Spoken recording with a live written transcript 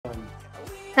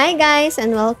Hi guys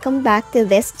and welcome back to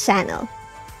this channel.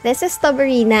 This is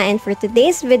Toberinna and for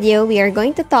today's video, we are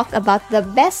going to talk about the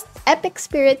best epic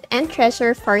spirit and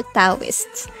treasure for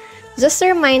Taoists. Just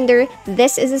a reminder,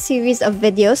 this is a series of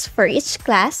videos for each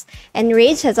class and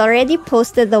Rage has already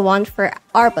posted the one for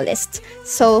Arbalists,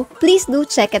 so please do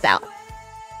check it out.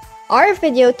 Our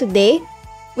video today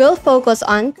will focus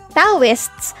on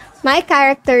Taoists. My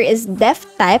character is Death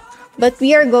type, but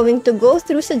we are going to go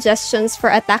through suggestions for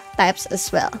attack types as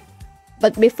well.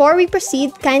 But before we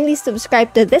proceed, kindly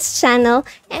subscribe to this channel,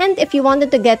 and if you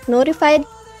wanted to get notified,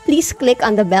 please click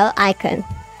on the bell icon.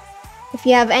 If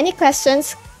you have any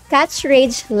questions, catch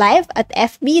Rage live at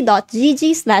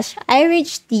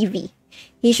fb.gg/iragetv.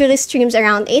 He usually streams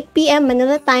around 8 p.m.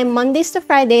 Manila time, Mondays to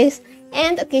Fridays,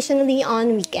 and occasionally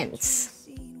on weekends.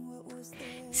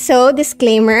 So,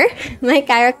 disclaimer, my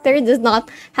character does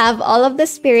not have all of the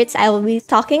spirits I will be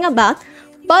talking about,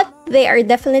 but they are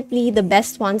definitely the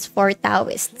best ones for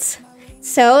Taoists.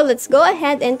 So, let's go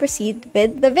ahead and proceed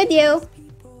with the video.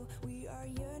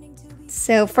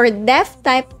 So, for Death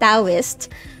type Taoist,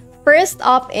 first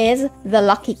up is the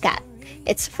Lucky Cat.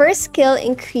 Its first skill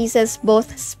increases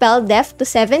both spell def to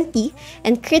 70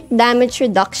 and crit damage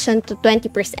reduction to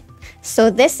 20%. So,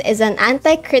 this is an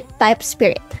anti-crit type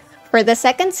spirit. For the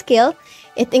second skill,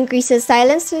 it increases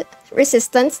silence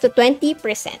resistance to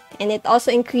 20%, and it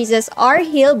also increases R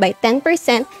heal by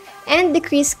 10% and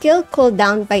decrease skill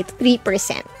cooldown by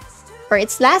 3%. For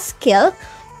its last skill,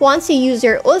 once you use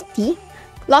your ulti,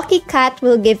 Lucky Cat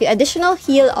will give you additional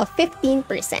heal of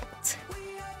 15%.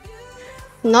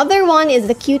 Another one is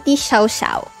the Cutie Xiao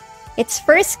Xiao. Its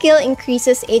first skill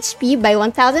increases HP by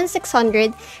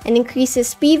 1600 and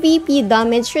increases PvP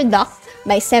damage reduct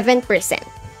by 7%.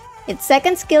 Its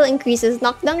second skill increases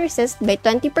knockdown resist by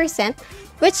 20%,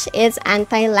 which is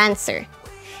anti-lancer.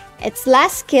 Its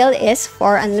last skill is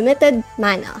for unlimited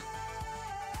mana.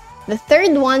 The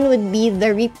third one would be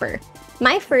the Reaper,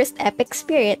 my first epic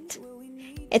spirit.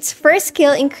 Its first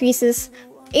skill increases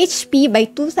HP by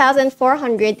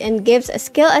 2400 and gives a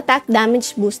skill attack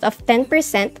damage boost of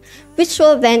 10%, which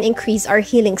will then increase our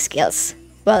healing skills.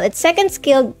 While its second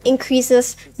skill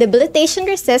increases debilitation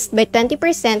resist by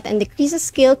 20% and decreases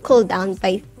skill cooldown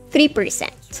by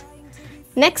 3%.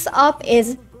 Next up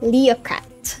is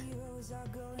Leocrat.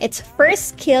 Its first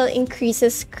skill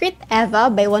increases crit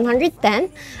Eva by 110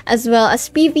 as well as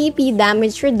PvP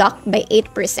damage reduct by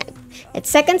 8%. Its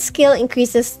second skill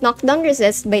increases knockdown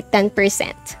resist by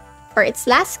 10%. For its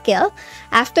last skill,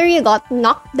 after you got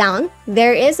knocked down,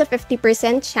 there is a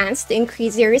 50% chance to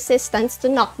increase your resistance to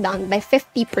knockdown by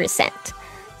 50%.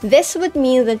 This would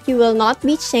mean that you will not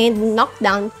be chained and knocked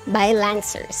down by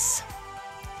lancers.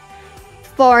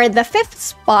 For the fifth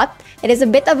spot, it is a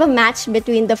bit of a match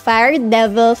between the Fire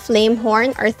Devil,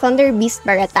 Flamehorn, or Thunder Beast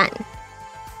Baratan.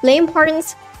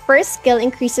 Flamehorn's first skill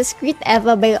increases crit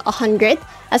Eva by 100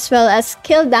 as well as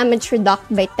skill damage reduct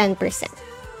by 10%.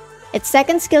 Its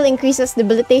second skill increases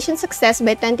debilitation success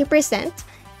by 20%,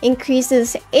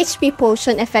 increases HP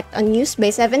potion effect on use by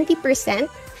 70%,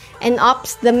 and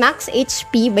ups the max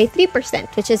HP by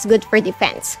 3%, which is good for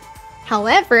defense.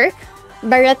 However,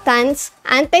 Baratan's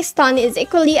anti-stun is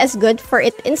equally as good, for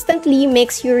it instantly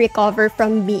makes you recover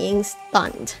from being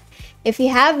stunned. If you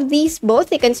have these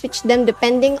both, you can switch them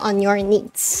depending on your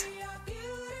needs.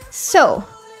 So,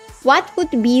 what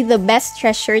would be the best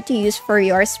treasure to use for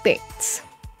your spirits?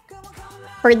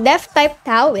 For Death type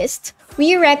Taoist,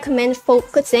 we recommend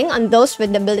focusing on those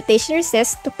with debilitation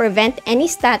resist to prevent any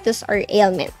status or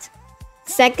ailment.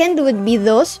 Second would be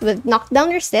those with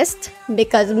knockdown resist,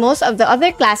 because most of the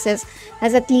other classes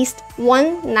has at least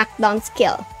one knockdown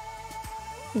skill.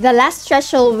 The last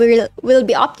threshold will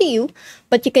be up to you,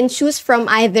 but you can choose from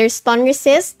either stun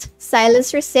resist,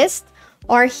 silence resist,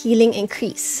 or healing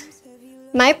increase.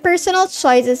 My personal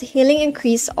choice is healing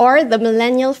increase or the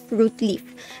millennial fruit leaf,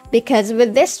 because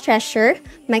with this treasure,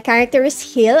 my character's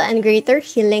heal and greater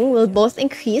healing will both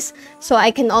increase, so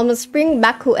I can almost bring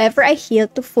back whoever I heal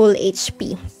to full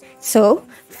HP. So,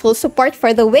 full support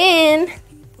for the win!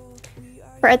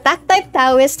 For attack type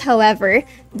Taoist, however,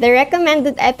 the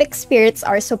recommended epic spirits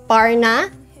are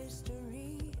Suparna,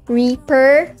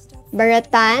 Reaper,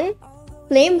 Baratan,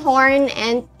 Flamehorn,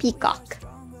 and Peacock.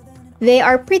 They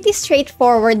are pretty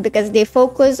straightforward because they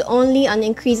focus only on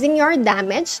increasing your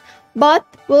damage, but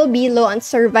will be low on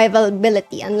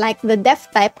survivability, unlike the Death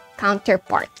type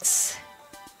counterparts.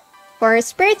 For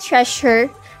Spirit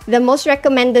Treasure, the most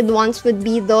recommended ones would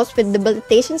be those with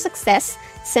debilitation success,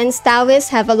 since Taoists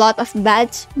have a lot of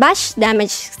bash damage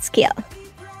skill.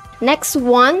 Next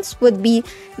ones would be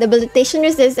debilitation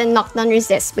resist and knockdown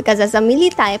resist, because as a melee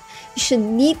type, you should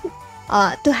need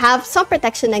to have some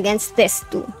protection against this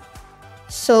too.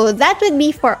 So that would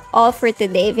be all for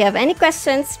today. If you have any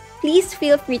questions, please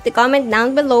feel free to comment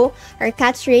down below or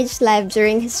catch Rage live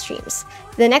during his streams.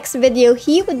 The next video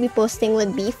he would be posting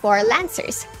would be for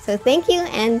Lancers. So thank you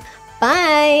and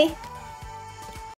bye!